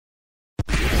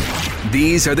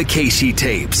These are the Keishi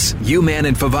tapes. U-Man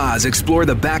and Favaz explore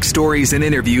the backstories and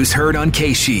interviews heard on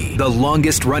Keishi, the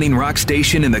longest-running rock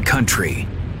station in the country.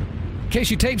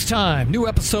 Keishi tapes time. New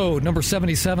episode, number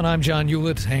 77. I'm John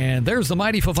Hewlett, and there's the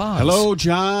mighty Favaz. Hello,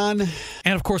 John.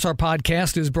 And, of course, our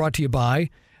podcast is brought to you by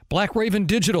Black Raven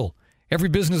Digital. Every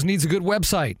business needs a good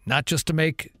website, not just to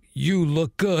make you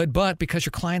look good, but because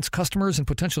your clients, customers, and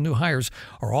potential new hires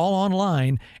are all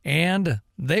online, and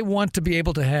they want to be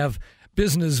able to have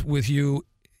business with you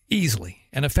easily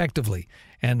and effectively.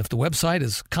 And if the website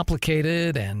is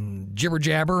complicated and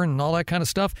jibber-jabber and all that kind of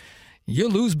stuff, you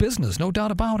lose business, no doubt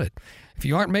about it. If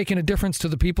you aren't making a difference to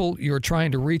the people you're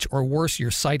trying to reach, or worse, your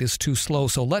site is too slow,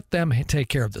 so let them take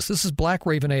care of this. This is Black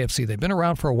Raven AFC. They've been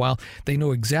around for a while. They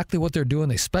know exactly what they're doing.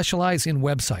 They specialize in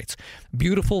websites,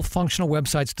 beautiful, functional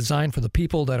websites designed for the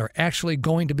people that are actually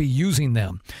going to be using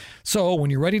them. So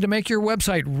when you're ready to make your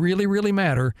website really, really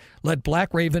matter, let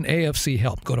Black Raven AFC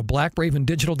help. Go to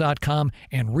blackravendigital.com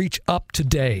and reach up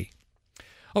today.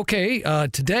 Okay,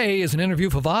 today is an interview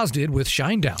Favaz did with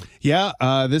Shinedown. Yeah,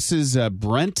 this is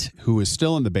Brent, who is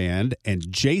still in the band,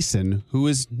 and Jason, who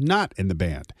is not in the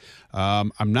band.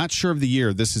 I'm not sure of the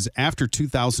year. This is after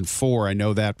 2004. I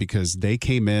know that because they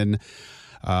came in,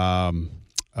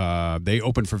 they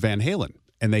opened for Van Halen,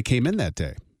 and they came in that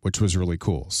day, which was really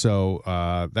cool. So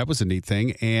that was a neat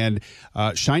thing. And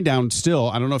Shinedown still,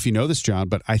 I don't know if you know this, John,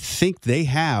 but I think they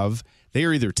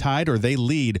are either tied or they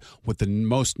lead with the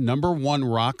most number one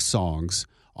rock songs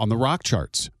on the rock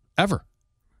charts ever.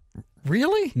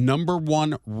 Really? Number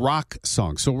one rock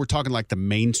song. So we're talking like the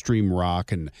mainstream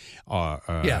rock and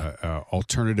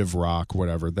alternative rock,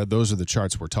 whatever. Those are the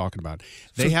charts we're talking about.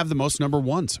 They have the most number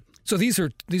ones. So these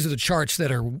are the charts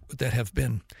that have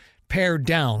been pared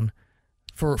down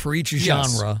for each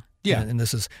genre. Yeah. And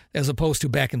this is as opposed to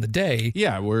back in the day.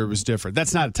 Yeah, where it was different.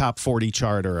 That's not a top 40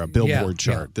 chart or a Billboard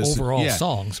chart. Yeah, overall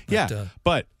songs. But,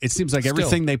 but it seems like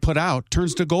everything they put out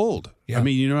turns to gold. Yeah. I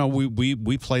mean, you know,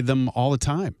 we played them all the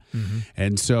time. Mm-hmm.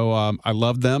 And so I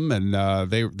loved them, and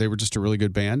they were just a really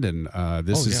good band. And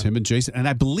this is him and Jason. And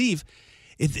I believe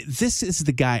this is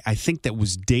the guy, I think, that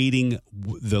was dating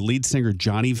the lead singer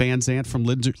Johnny Van Zant from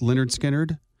Lynyrd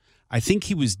Skynyrd. I think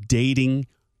he was dating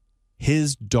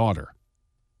his daughter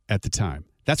at the time.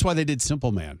 That's why they did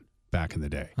Simple Man back in the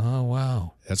day. Oh,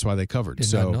 wow. That's why they covered.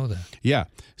 Did not know that. Yeah.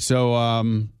 So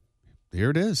here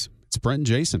it is. It's Brent and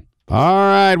Jason. All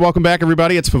right. Welcome back,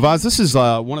 everybody. It's Favaz. This is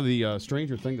one of the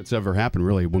stranger things that's ever happened,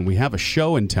 really, when we have a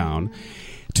show in town.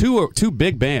 Two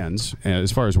big bands,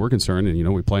 as far as we're concerned, and, you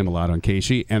know, we play them a lot on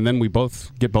Keishi, and then we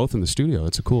get both in the studio.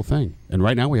 It's a cool thing. And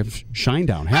right now we have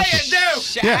Shinedown.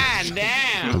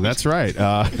 Shinedown. That's right.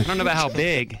 I don't know about how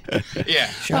big. Yeah.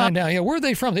 Shinedown. Yeah, where are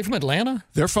they from? They from Atlanta?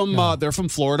 They're from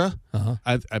Florida. Uh-huh.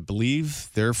 I believe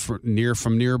they're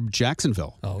near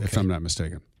Jacksonville, if I'm not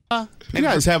mistaken. You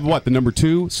guys have what, the number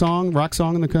 2 rock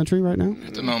song in the country right now?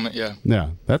 At the moment, yeah.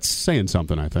 Yeah, that's saying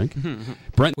something, I think.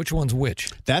 Brent, which one's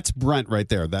which? That's Brent right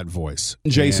there, that voice.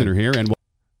 Jason are here, and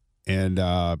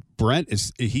Brent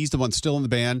he's the one still in the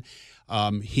band.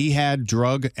 He had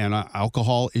drug and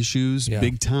alcohol issues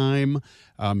big time.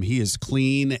 He is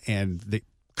clean, and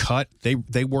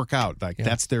they work out.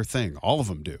 That's their thing. All of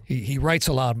them do. He writes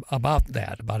a lot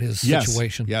about his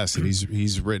situation. Yes, and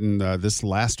he's written this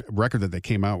last record that they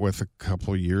came out with a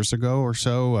couple of years ago or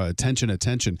so, Attention.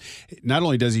 Not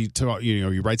only does he talk,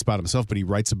 he writes about himself, but he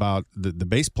writes about the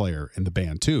bass player in the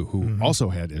band too, who also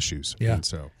had issues. Yeah. And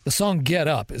so the song Get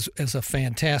Up is a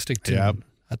fantastic tune. Yeah.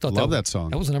 I love that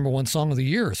song. That was the number 1 song of the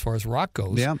year as far as rock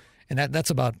goes. Yeah. And that's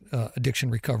about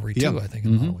addiction recovery, too, I think,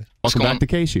 in a lot of ways. Welcome back to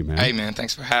Keishi, man. Hey, man,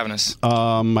 thanks for having us.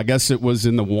 I guess it was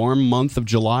in the warm month of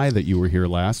July that you were here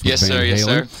last with Van Halen. Yes,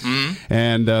 sir. Mm-hmm.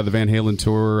 And the Van Halen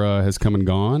tour has come and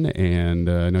gone, and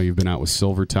I know you've been out with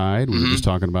Silvertide. We were just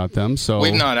talking about them. So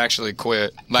we've not actually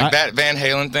quit. That Van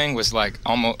Halen thing was like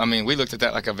almost, I mean, we looked at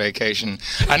that like a vacation.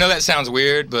 I know that sounds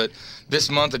weird, but this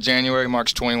month of January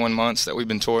marks 21 months that we've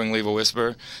been touring Leave a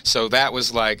Whisper. So that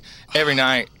was like every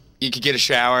night. You could get a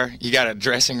shower. You got a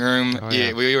dressing room. Oh,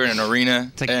 yeah. We were in an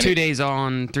arena. It's like 2 days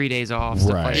on, 3 days off.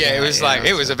 Stuff like yeah, that. It was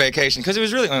it was a vacation because it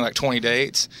was really only like 20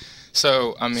 dates.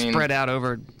 So I mean, spread out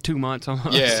over 2 months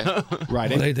almost. Yeah, right.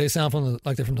 Well, they sound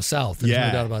like they're from the South. There's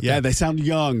no doubt about that. Yeah, they sound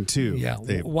young too. Yeah.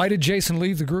 Why did Jason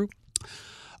leave the group?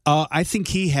 I think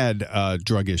he had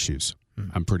drug issues.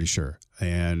 I'm pretty sure,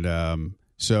 and.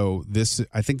 So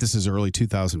I think this is early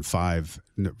 2005,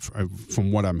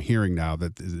 from what I'm hearing now,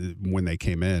 that when they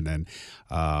came in, and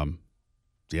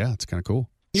it's kind of cool.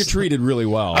 You're treated really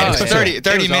well. And it was 30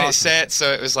 minute awesome. set,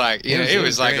 so it was like, it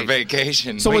was like a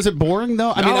vacation. So was it boring,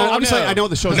 though? I mean, obviously, I know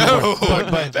the show's No,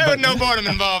 but there was no boredom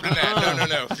involved in that.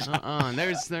 No.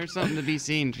 There's something to be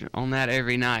seen on that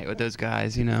every night with those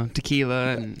guys,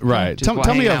 tequila and right. Just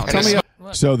Tell me.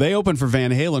 So they opened for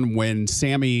Van Halen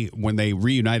when they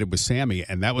reunited with Sammy,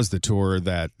 and that was the tour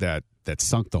that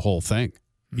sunk the whole thing.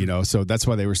 So that's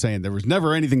why they were saying there was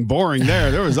never anything boring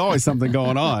there. There was always something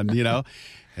going on,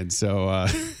 And so,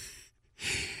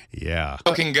 yeah.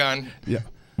 Smoking gun. Yeah.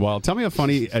 Well, tell me a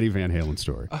funny Eddie Van Halen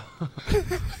story.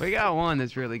 We got one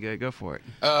that's really good. Go for it.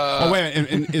 Wait,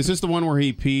 and is this the one where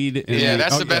he peed?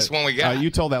 That's the best one we got. You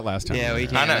told that last time. Yeah, we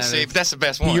can. I know. See, that's the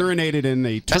best one. He urinated in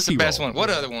a turkey That's the best roll. one. What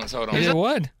other ones? Hold on. Is it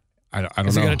what? I don't know.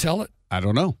 Is he going to tell it? I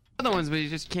don't know. Other ones, but you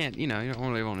just can't. You don't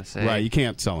really want to say. Right, you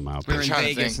can't sell them out. We were in trying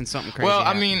to Vegas think. and something crazy. Well, I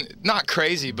happened. mean, not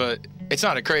crazy, but it's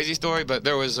not a crazy story. But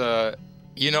there was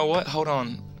you know what? Hold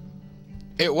on.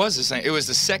 It was the same. It was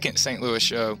the second St. Louis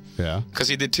show. Yeah. Because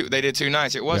they did 2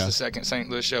 nights. It was Yeah. the second St.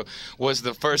 Louis show. Was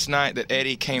the first night that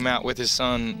Eddie came out with his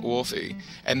son Wolfie,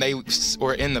 and they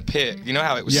were in the pit. You know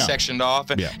how it was Yeah. sectioned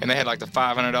off, Yeah. and they had like the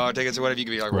 $500 tickets or whatever. You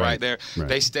could be like right there. Right.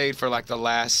 They stayed for like the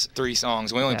last 3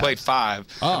 songs. We only played 5,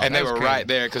 Oh, and they that was were crazy. right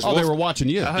there because Oh, they were watching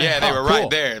you. yeah, they were cool. right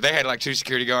there. They had like 2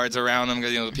 security guards around them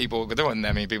because the people, but there wasn't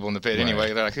that many people in the pit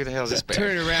anyway. They're like, who the hell is this band?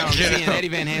 Turn it around, You know? seeing Eddie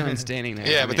Van Halen standing there.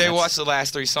 Yeah, I but mean, they that's- watched the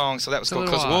last 3 songs, so that was It's a cool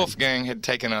little because odd. Wolfgang had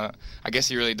taken I guess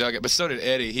he really dug it, but so did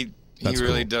Eddie. He That's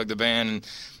really cool. dug the band,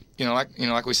 and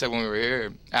like we said when we were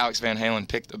here, Alex Van Halen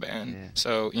picked the band. Yeah.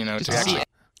 So to see actually,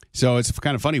 So it's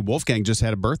kind of funny. Wolfgang just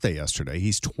had a birthday yesterday.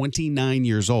 He's 29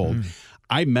 years old.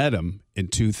 I met him in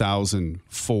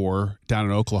 2004 down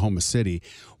in Oklahoma City,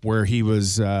 where he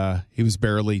was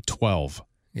barely 12,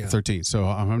 Yeah. 13. So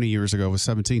how many years ago was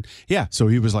 17? Yeah, so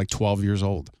he was like 12 years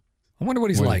old. I wonder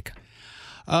what he's like.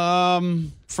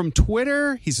 From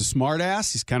Twitter, he's a smart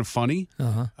ass. He's kind of funny.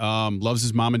 Loves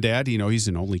his mom and dad. He's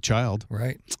an only child.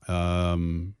 Right.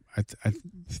 I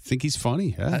think he's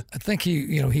funny. Yeah. I think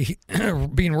he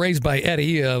being raised by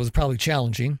Eddie was probably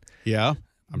challenging. Yeah,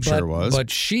 I'm sure it was. But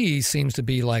she seems to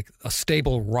be like a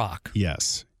stable rock.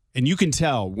 Yes. And you can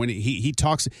tell when he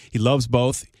talks, he loves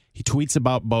both. He tweets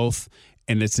about both.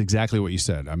 And it's exactly what you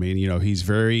said. I mean, he's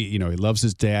very, he loves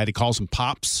his dad. He calls him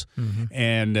Pops.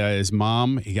 And his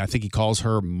mom, I think he calls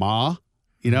her Ma,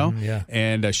 yeah.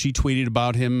 And she tweeted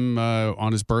about him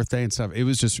on his birthday and stuff. It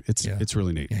was just, it's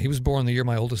really neat. Yeah, he was born the year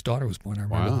my oldest daughter was born. I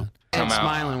remember Wow. that. And Come out.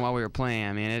 smiling while we were playing.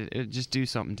 I mean, it just do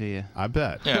something to you. I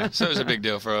bet. yeah. So it was a big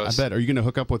deal for I us. bet. Are you going to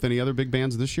hook up with any other big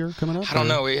bands this year coming up? I don't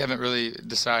know. We haven't really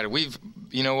decided.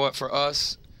 You know what? For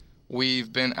us,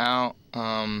 we've been out.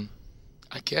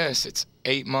 I guess it's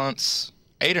 8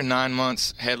 or 9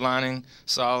 months headlining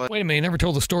solid. Wait a minute, you never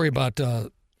told the story about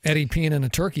Eddie peeing in a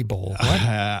turkey bowl. What?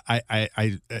 I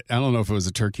don't know if it was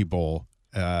a turkey bowl,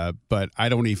 but I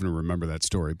don't even remember that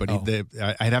story. But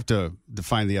I'd have to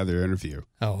find the other interview.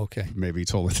 Oh, okay. Maybe he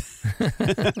told it.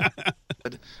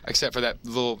 Except for that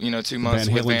little, 2 months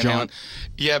Van with Halen Van John? Halen.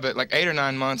 Yeah, but like 8 or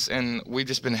 9 months, and we've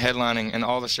just been headlining, and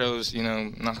all the shows,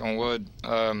 knock on wood,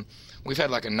 we've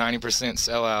had like a 90%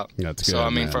 sellout. That's So, good, I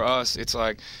mean, man. for us, it's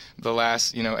like the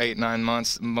last, 8, 9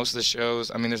 months, most of the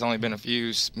shows, I mean, there's only been a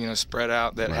few, spread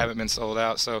out that haven't been sold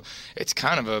out. So it's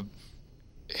kind of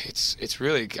it's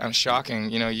really kind of shocking.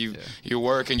 You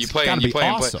work and you play and gotta you be play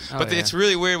awesome. and play. But it's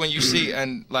really weird when you see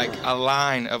like a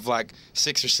line of like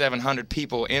 600 or 700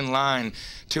 people in line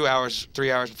 2 hours,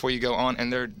 3 hours before you go on,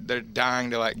 and they're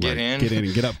dying to like get in. Get in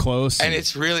and get up close. And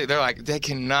it's really, they're like, they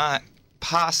cannot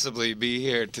possibly be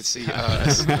here to see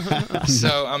us.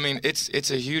 So I mean,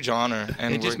 it's a huge honor,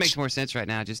 and It just makes more sense right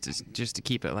now just to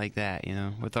keep it like that,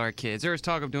 with our kids. There was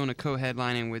talk of doing a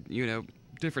co-headlining with,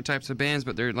 different types of bands,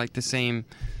 but they're like the same,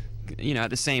 at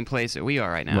the same place that we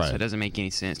are right now. Right. So it doesn't make any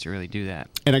sense to really do that.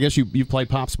 And I guess you've played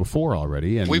Pops before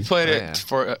already. And We played it yeah.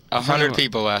 for 100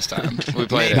 people last time. We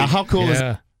played now, it. how cool is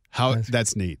Yeah.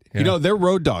 that's neat. Yeah. They're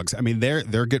road dogs. I mean, they're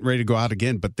getting ready to go out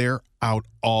again, but they're out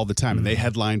all the time, and they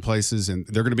headline places, and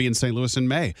they're going to be in St. Louis in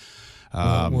May.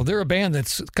 Well, they're a band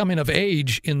that's coming of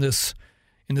age in this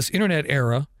internet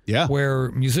era. Yeah.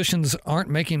 Where musicians aren't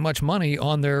making much money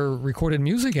on their recorded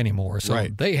music anymore. So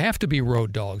Right. they have to be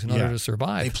road dogs in order to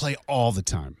survive. They play all the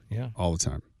time. Yeah. All the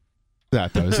time.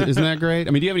 That though, isn't that great?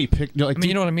 I mean, do you have any I mean,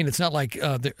 you know what I mean? It's not like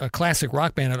a classic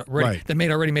rock band Right. that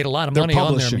already made a lot of they're money on their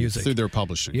publishing music. through their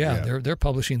publishing. Yeah, they're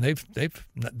publishing.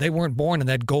 They weren't born in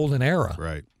that golden era.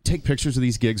 Right. take pictures of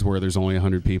these gigs where there's only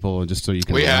 100 people, and just so you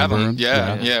can? We have remember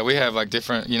them. Yeah. We have like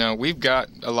different. We've got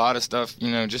a lot of stuff.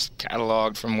 Just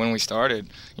cataloged from when we started.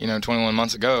 21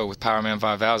 months ago with Powerman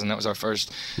 5000. That was our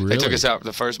first. Really? They took us out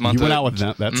the first month. You went out with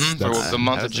that. For the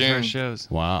month of June. Shows.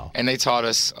 Wow. And they taught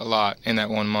us a lot in that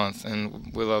 1 month,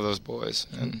 and we love those boys.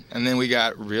 And then we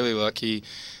got really lucky,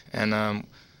 and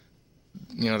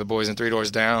the boys in Three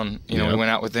Doors Down, we went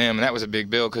out with them, and that was a big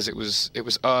bill because it was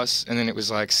us, and then it was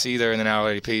like Seether, and then Our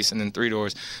Lady Peace, and then Three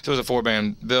Doors. So it was a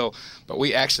 4-band bill, but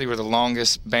we actually were the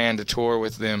longest band to tour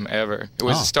with them ever.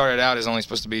 It started out as only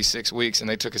supposed to be 6 weeks, and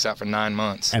they took us out for 9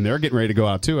 months. And they're getting ready to go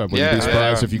out too. I wouldn't be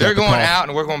surprised if you. They're got going out,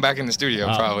 and we're going back in the studio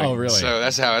probably. Oh, really? So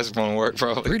that's how it's going to work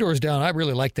probably. Three Doors Down. I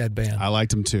really liked that band. I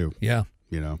liked them too. Yeah.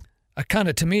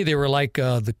 To me, they were like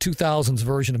the 2000s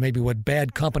version of maybe what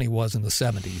Bad Company was in the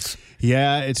 70s.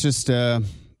 Yeah, it's just, they,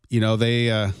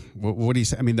 what do you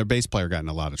say? I mean, their bass player got in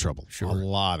a lot of trouble. Sure. A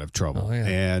lot of trouble. Oh,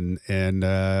 yeah. And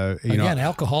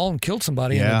alcohol and killed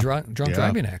somebody in a drunk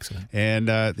driving accident. And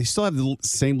they still have the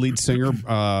same lead singer,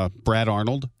 Brad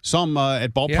Arnold. Saw him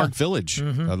at Ballpark Village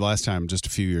the last time, just a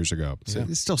few years ago. So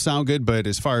they still sound good, but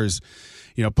as far as,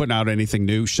 putting out anything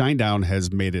new, Shinedown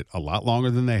has made it a lot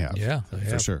longer than they have. Yeah, they have.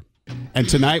 For sure. And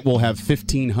tonight we'll have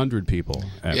 1,500 people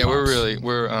at Pops.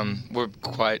 we're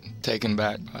quite taken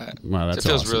back by it. Wow, that's it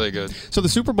feels awesome. really good. So the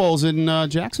Super Bowl's in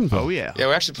Jacksonville. Oh yeah. Yeah,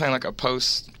 we're actually playing like a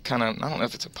post kind of. I don't know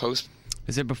if it's a post.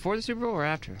 Is it before the Super Bowl or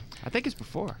after? I think it's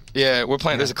before. Yeah, we're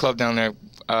playing. There's a club down there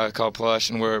called Plush,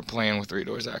 and we're playing with Three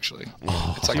Doors actually.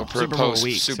 It's like a post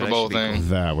Super Bowl thing. Cool.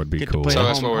 That would be cool. So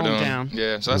that's what we're doing. Hometown.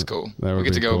 Yeah, so that's cool. That would we get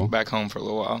be to go cool. back home for a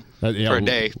little while, for a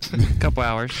day. A couple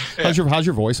hours. How's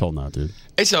your voice holding out, dude?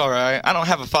 It's all right. I don't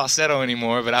have a falsetto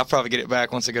anymore, but I'll probably get it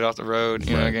back once I get off the road,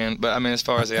 again. But I mean, as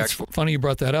far as the actual. It's funny you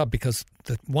brought that up because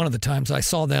one of the times I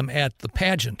saw them at the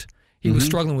pageant, he was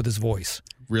struggling with his voice.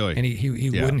 Really? And he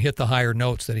wouldn't hit the higher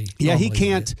notes that he. Yeah, he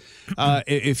can't.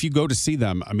 If you go to see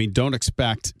them, I mean, don't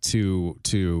expect to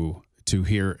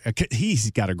hear.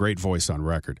 He's got a great voice on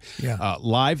record. Yeah.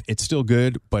 Live, it's still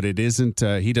good, but it isn't.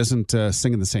 He doesn't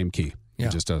sing in the same key. Yeah.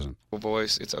 He just doesn't.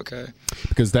 Voice, it's okay.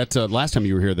 Because that last time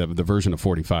you were here, the version of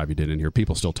 45 you did in here,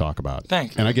 people still talk about.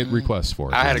 Thank you. And I get requests for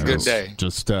it. I had a good day.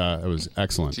 Just it was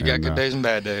excellent. You got good days and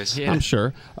bad days. Yeah. I'm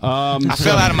sure. I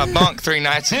fell out of my bunk 3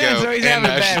 nights ago. So he's having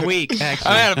a bad week,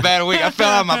 actually. I had a bad week. I fell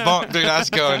out of my bunk 3 nights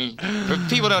ago, and for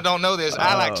people that don't know this,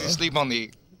 I like to sleep on the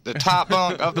top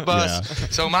bunk of the bus. Yeah.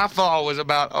 So my fall was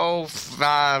about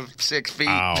 5-6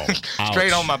 feet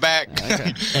straight on my back.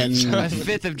 And A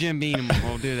fifth of Jim Beam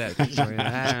will do that for you. I don't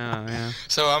know, yeah.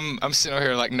 So I'm sitting over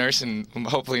here like nursing,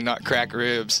 hopefully not crack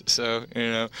ribs. So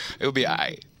it'll be all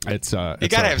right. It's you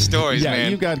gotta have stories, yeah, man.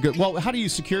 you got good. Well, how do you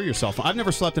secure yourself? I've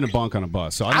never slept in a bunk on a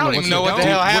bus, so I don't even know what the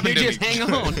hell happened to You me. just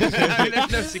hang on.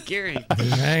 There's no security.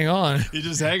 Just hang on. You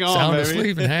just hang on, Sound baby.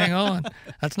 asleep and hang on.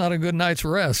 That's not a good night's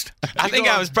rest. I think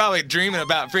I was probably dreaming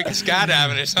about freaking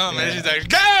skydiving or something. It's just like,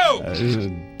 go!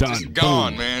 Done. Just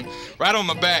gone, Boom. man. Right on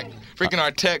my back. Freaking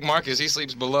our tech, Marcus, he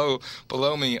sleeps below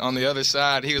me on the other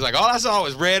side. He was like, all I saw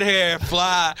was red hair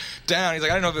fly down. He's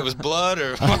like, I don't know if it was blood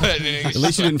or what. At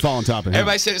least you didn't fall on top of him.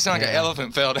 Everybody said it sounded like an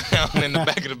elephant fell down in the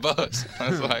back of the bus.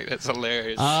 I was like, that's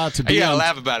hilarious. To be you gotta on-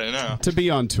 laugh about it now. To be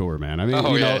on tour, man. I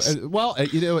mean, yes.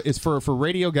 It's for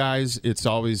radio guys. It's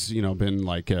always, been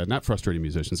like not frustrating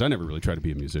musicians. I never really tried to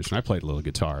be a musician. I played a little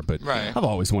guitar, but Right. I've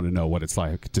always wanted to know what it's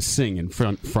like to sing in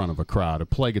front of a crowd, to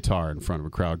play guitar in front of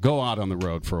a crowd, go out on the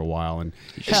road for a while and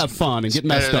have fun and get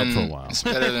messed up for a while. It's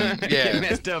better than, Get yeah.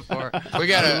 messed up for We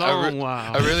got a long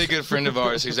while. a really good friend of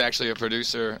ours who's actually a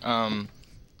producer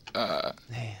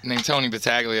named Tony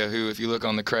Battaglia, who, if you look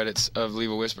on the credits of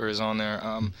Leave a Whisper, is on there.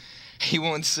 He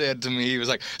once said to me, he was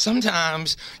like,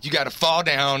 sometimes you got to fall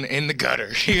down in the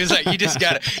gutter. He was like,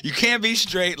 you can't be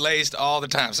straight-laced all the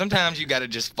time. Sometimes you got to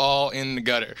just fall in the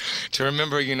gutter to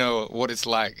remember, what it's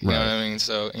like. You know what I mean?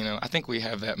 So, I think we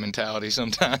have that mentality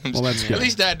sometimes. Well, that's good. At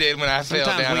least I did when I fell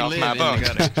Sometimes down we off live my in the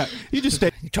bunk. gutter. You just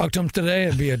stay. You talk to him today,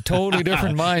 it'd be a totally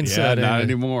different mindset. Yeah, not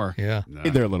Andy. anymore. Yeah.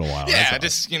 Stayed there a little while. Yeah,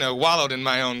 that's just, wallowed in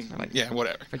my own,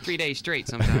 whatever. For 3 days straight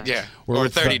sometimes. Yeah, We're or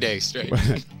with 30 days straight.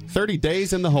 30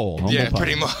 days in the hole. Humble Yeah, pie.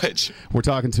 pretty much. We're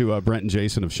talking to Brent and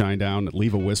Jason of Shinedown.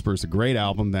 Leave a Whisper is a great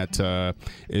album that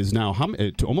is now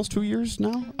almost 2 years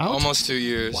now out? Almost 2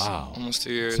 years. Wow. Almost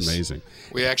 2 years. It's amazing.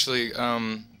 We actually,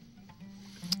 I'm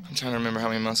trying to remember how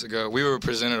many months ago, we were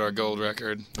presented our gold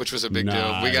record, which was a big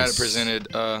deal. We got it Nice. presented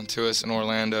to us in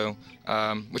Orlando,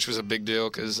 which was a big deal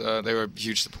because they were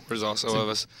huge supporters also of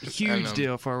us. Huge And,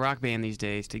 deal for a rock band these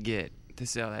days to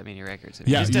sell that many records. It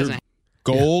Yeah, just you're- doesn't.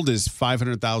 Gold is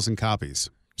 500,000 copies.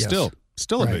 Yes.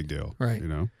 Still a Right. big deal. Right.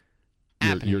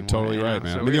 happen You're anymore, totally you know? right,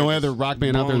 man. So I mean, the we're only other rock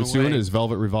band out there that's doing blown it away. is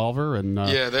Velvet Revolver, and Yeah, I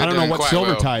they're don't know doing what quite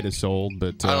Silvertide well. has sold,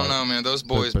 but I don't know, man. Those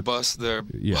boys but- bust their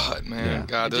butt, man. yeah.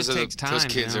 God, It just those takes time, those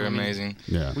kids you know? are I mean, amazing.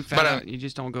 Yeah. We found But, out you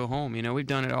just don't go home. You know, we've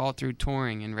done it all through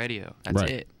touring and radio. That's Right.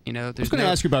 it. You know, I was there's going to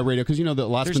no, ask you about radio because you know that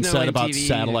lots there's been no said about MTV,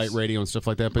 satellite there's- radio and stuff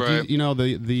like that, but Right. you know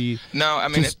the No, I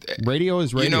mean, just radio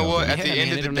is radio. you know what? man. At the yeah, end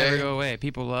man, of the it'll never day, go away.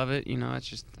 People love it. You know, it's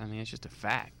just a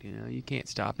fact. You know, you can't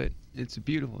stop it. It's a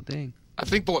beautiful thing. I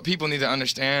think what people need to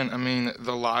understand, I mean,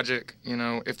 the logic, you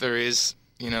know, if there is,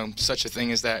 you know, such a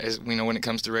thing as that, is, you know, when it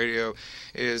comes to radio,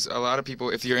 is a lot of people,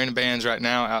 if you're in bands right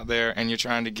now out there and you're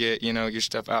trying to get, you know, your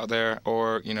stuff out there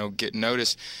or, you know, get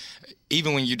noticed,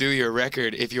 even when you do your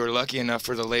record, if you're lucky enough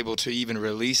for the label to even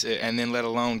release it and then let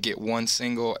alone get one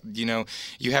single, you know,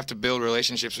 you have to build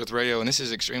relationships with radio. And this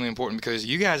is extremely important because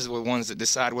you guys are the ones that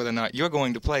decide whether or not you're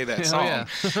going to play that song. yeah.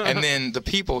 And then the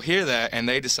people hear that and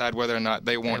they decide whether or not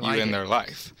they want like you in it. their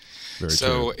life. Very So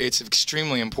true. it's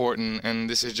extremely important, and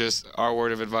this is just our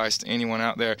word of advice to anyone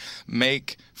out there.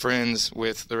 Make friends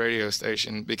with the radio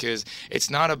station because it's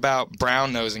not about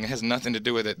brown nosing. It has nothing to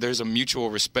do with it. There's a mutual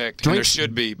respect, and there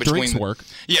should be between drinks work.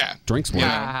 Yeah, Drinks work. you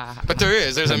know. But there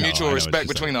is. There's a I know mutual what respect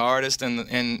you're between the artist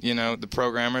and you know the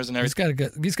programmers and These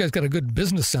everything. guys got a good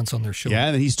business sense on their show. Yeah,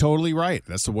 and he's totally right.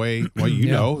 That's the way. Well, you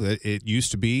Yeah. know that it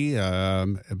used to be,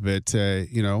 but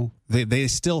you know. They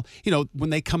still, you know,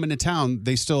 when they come into town,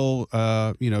 they still,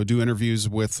 you know, do interviews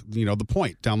with, you know, The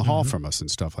Point down the hall from us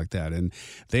and stuff like that. And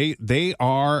they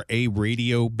are a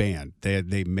radio band.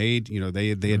 They made, you know,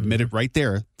 they admit it right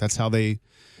there. That's how they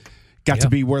got to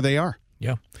be where they are.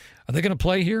 Yeah. Are they going to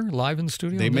play here live in the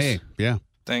studio? They may, yeah.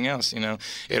 Thing else, you know,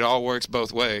 it all works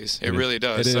both ways. It really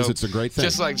does. It is. So It's a great thing.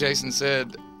 Just like Jason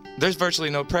said, there's virtually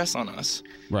no press on us.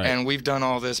 Right. And we've done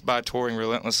all this by touring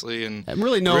relentlessly. And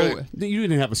Really, you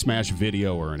didn't have a smash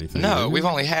video or anything. no, did you? we've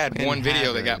only had We one didn't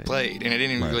video have that got it. played, and it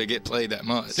didn't really get played that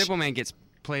much. Simple Man gets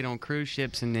played on cruise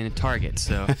ships and in Target.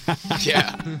 So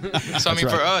Yeah. So, I mean,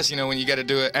 right. for us, you know, when you got to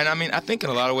do it, and I mean, I think in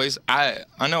a lot of ways, I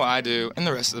know I do, and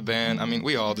the rest of the band, I mean,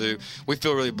 we all do. We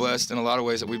feel really blessed in a lot of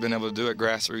ways that we've been able to do it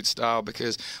grassroots style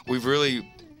because we've really,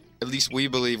 at least we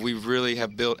believe, we really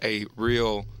have built a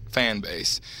real fan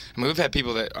base. I mean, we've had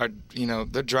people that are, you know,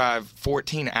 they drive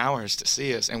 14 hours to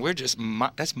see us, and we're just,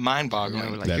 that's mind-boggling.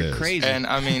 we're like, That you're is. crazy. And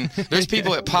I mean, there's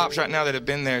people at Pops right now that have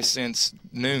been there since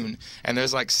noon, and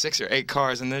there's like 6 or 8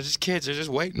 cars, and they're just kids. They're just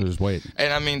waiting. They're just waiting.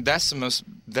 And I mean, that's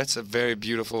a very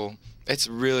beautiful. It's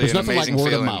really There's an nothing like amazing word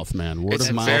feeling. of mouth, man. Word It's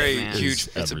of mouth very is huge.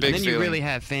 It's a everything. big and then you feeling. really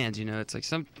have fans. You know, it's like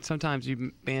sometimes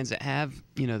you bands that have,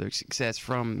 you know, their success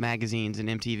from magazines and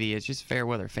MTV. It's just fair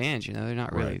weather fans. You know, they're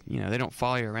not really, Right. you know, they don't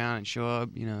follow you around and show up.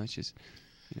 You know, it's just,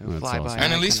 you know, That's fly awesome. by.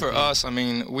 And night at least kind for of thing. us, I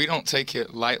mean, we don't take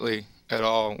it lightly at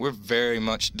all. We're very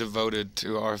much devoted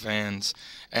to our fans,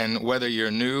 and whether you're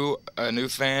a new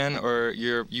fan, or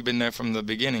you've been there from the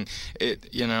beginning,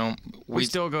 you know, we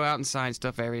still go out and sign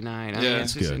stuff every night. I Yeah. mean,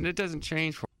 That's it's just, good. it doesn't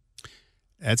change for.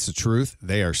 That's the truth.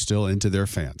 They are still into their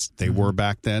fans. They were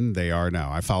back then. They are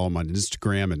now. I follow them on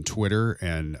Instagram and Twitter,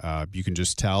 and you can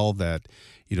just tell that,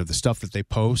 you know, the stuff that they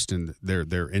post, and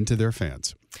they're into their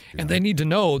fans. And they need to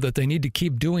know that they need to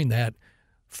keep doing that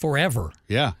forever.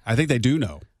 Yeah, I think they do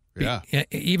know. Yeah,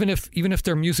 Even if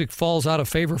their music falls out of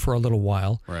favor for a little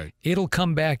while, right. it'll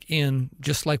come back in,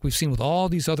 just like we've seen with all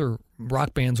these other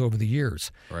rock bands over the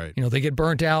years. Right. You know, they get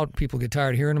burnt out. People get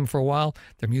tired of hearing them for a while.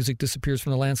 Their music disappears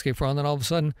from the landscape for a while, and then all of a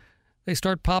sudden they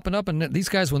start popping up. And these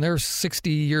guys, when they're 60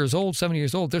 years old, 70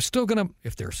 years old, they're still going to,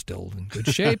 if they're still in good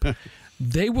shape,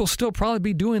 they will still probably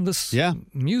be doing this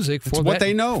music for what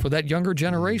they know. for that younger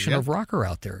generation of rocker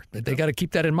out there. They got to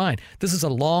keep that in mind. This is a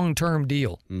long-term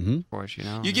deal, Of course, you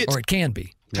know. You get or it can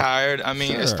be. tired. I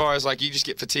mean, as Sure. far as like you just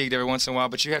get fatigued every once in a while,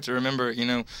 but you have to remember, you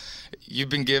know, you've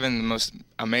been given the most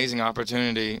amazing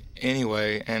opportunity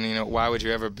anyway, and you know, why would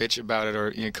you ever bitch about it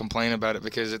or complain about it?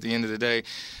 Because at the end of the day,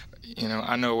 you know,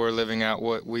 I know we're living out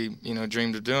what we, you know,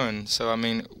 dreamed of doing. So I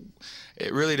mean,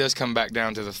 it really does come back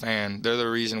down to the fan. They're the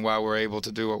reason why we're able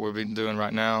to do what we've been doing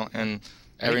right now, and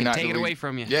every They can night take that it we- away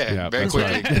from you. Yeah, very that's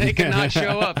quickly. right. They cannot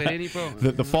show up at any point.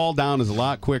 The fall down is a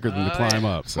lot quicker than the climb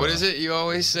up. So. What is it you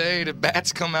always say? The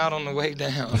bats come out on the way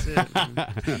down.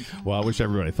 Well, I wish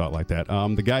everybody thought like that.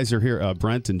 The guys are here,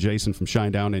 Brent and Jason from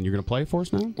Shinedown, and you're going to play for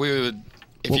us now? We would,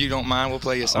 if you don't mind, we'll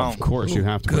play you a song. Of course, you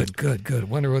have to. Good.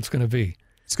 Wonder what it's going to be.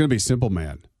 It's going to be Simple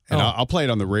Man. And Oh. I'll play it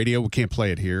on the radio. We can't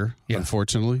play it here, Yeah.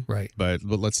 unfortunately. Right. But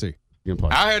let's see. You can play.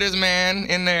 I heard this man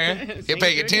in there. He'll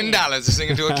pay you $10 to sing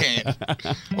into a can.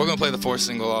 We're gonna play the fourth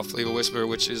single off "Leave a Whisper,"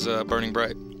 which is "Burning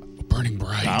Bright." Burning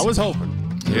Bright. I was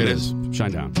hoping. Here it is.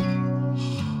 Shinedown.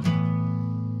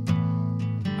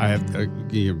 I have. Can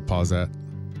you pause that?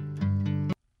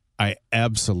 I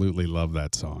absolutely love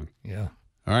that song. Yeah.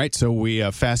 All right, so we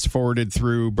fast forwarded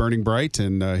through Burning Bright,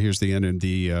 and here's the end of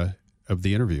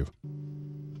the interview.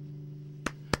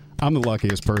 I'm the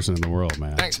luckiest person in the world,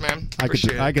 man. Thanks, man.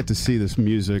 I get to see this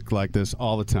music like this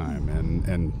all the time,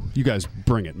 and you guys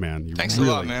bring it, man. You Thanks really,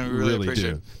 a lot, man. We really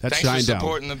appreciate it. That's Thanks Shinedown. for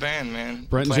supporting the band, man.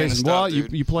 Brent and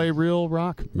Jason, you play real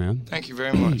rock, man. Thank you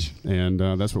very much. And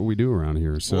that's what we do around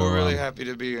here. So we're really happy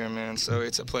to be here, man. So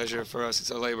it's a pleasure for us. It's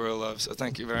a labor of love. So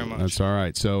thank you very much. That's all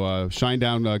right. So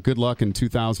Shinedown, good luck in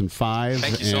 2005.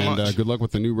 Thank you so much. And good luck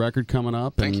with the new record coming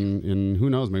up. Thank you. And who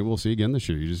knows, maybe we'll see you again this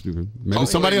year. Maybe Hopefully,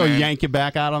 somebody will man. yank you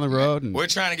back out on the road. And we're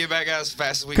trying to get back out as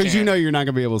fast as we can. because you know you're not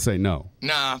going to be able to say no.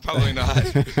 Nah, probably not.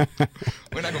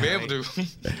 We're not going to be able to.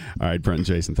 All right, Brent and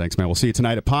Jason, thanks, man. We'll see you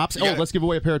tonight at Pops. Let's give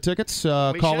away a pair of tickets.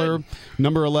 Caller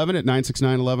number 11 at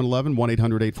 969-1111,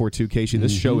 1-800-842-KSHE.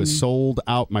 This show is sold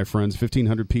out, my friends.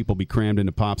 1,500 people be crammed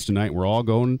into Pops tonight. We're all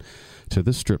going to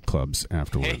the strip clubs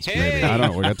afterwards. Hey. Maybe. I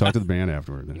don't know. We got to talk to the band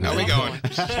afterward. No, we going.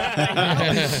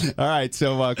 All right,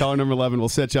 so caller number 11 will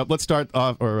set you up. Let's start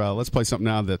off, or let's play something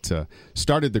now that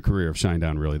started the career of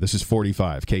Shinedown, really. This is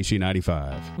 45, KSHE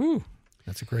 95. Woo.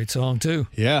 That's a great song, too.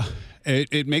 Yeah.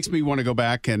 It makes me want to go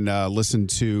back and listen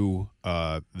to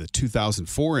the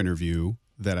 2004 interview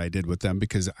that I did with them,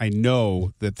 because I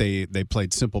know that they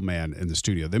played Simple Man in the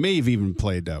studio. They may have even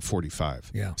played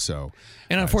 45. Yeah. So,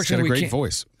 and unfortunately, great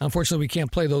voice. Unfortunately, we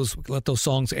can't let those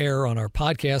songs air on our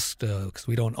podcast because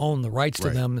we don't own the rights to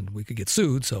them, and we could get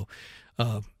sued. So,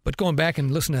 but going back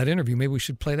and listening to that interview, maybe we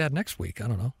should play that next week. I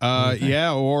don't know.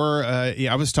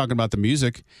 I was talking about the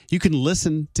music. You can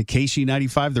listen to KSHE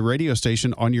 95, the radio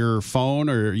station, on your phone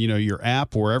or your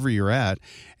app, wherever you're at,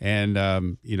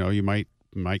 and you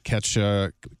might catch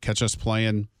us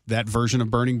playing that version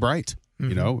of Burning Bright.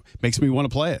 Makes me want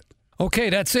to play it. Okay,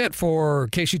 that's it for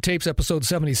KSHE Tapes episode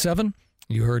 77.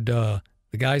 You heard the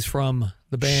guys from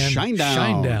the band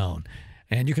Shinedown.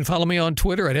 And you can follow me on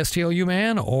Twitter at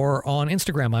STLUman or on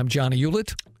Instagram. I'm Johnny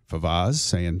Hewlett. Favaz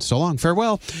saying so long,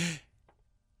 farewell.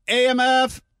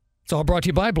 AMF. It's all brought to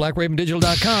you by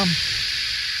BlackRavenDigital.com.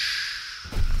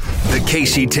 The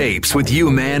KSHE Tapes with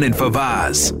U-Man and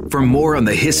Favaz. For more on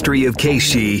the history of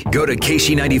KSHE, go to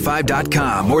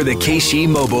KSHE95.com or the KSHE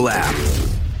mobile app.